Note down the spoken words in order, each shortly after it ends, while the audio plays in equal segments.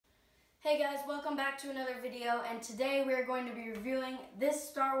Hey guys, welcome back to another video, and today we're going to be reviewing this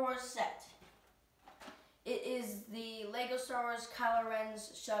Star Wars set. It is the Lego Star Wars Kylo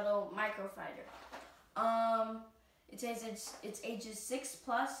Ren's shuttle microfighter. It says it's ages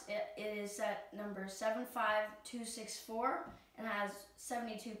 6+. It is set number 75264 and has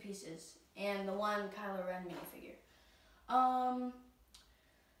 72 pieces and the one Kylo Ren minifigure.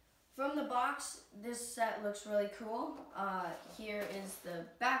 From the box, this set looks really cool. Here is the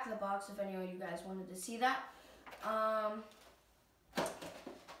back of the box if any of you guys wanted to see that.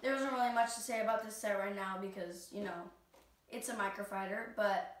 There isn't really much to say about this set right now because, you know, it's a microfighter,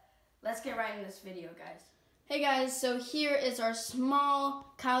 but let's get right in this video, guys. Hey guys, so here is our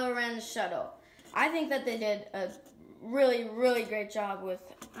small Kylo Ren shuttle. I think that they did a really, really great job with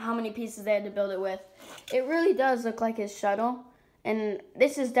how many pieces they had to build it with. It really does look like his shuttle. And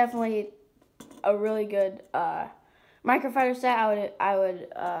this is definitely a really good microfighter set. I would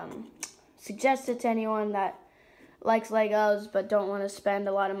suggest it to anyone that likes Legos but don't want to spend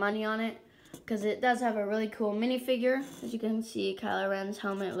a lot of money on it, because it does have a really cool minifigure. As you can see, Kylo Ren's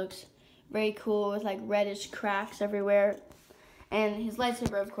helmet looks very cool with like reddish cracks everywhere, and his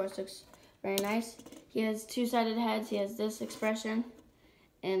lightsaber, of course, looks very nice. He has two-sided heads. He has this expression,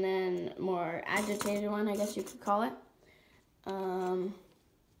 and then more agitated one, I guess you could call it.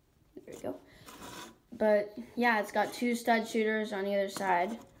 There we go. But yeah, it's got two stud shooters on either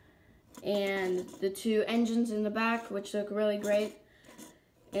side and the two engines in the back, which look really great.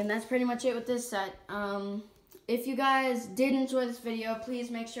 And that's pretty much it with this set. If you guys did enjoy this video, please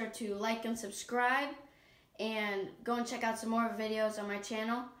make sure to like and subscribe and go and check out some more videos on my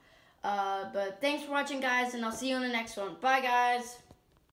channel. But thanks for watching, guys, and I'll see you in the next one. Bye, guys.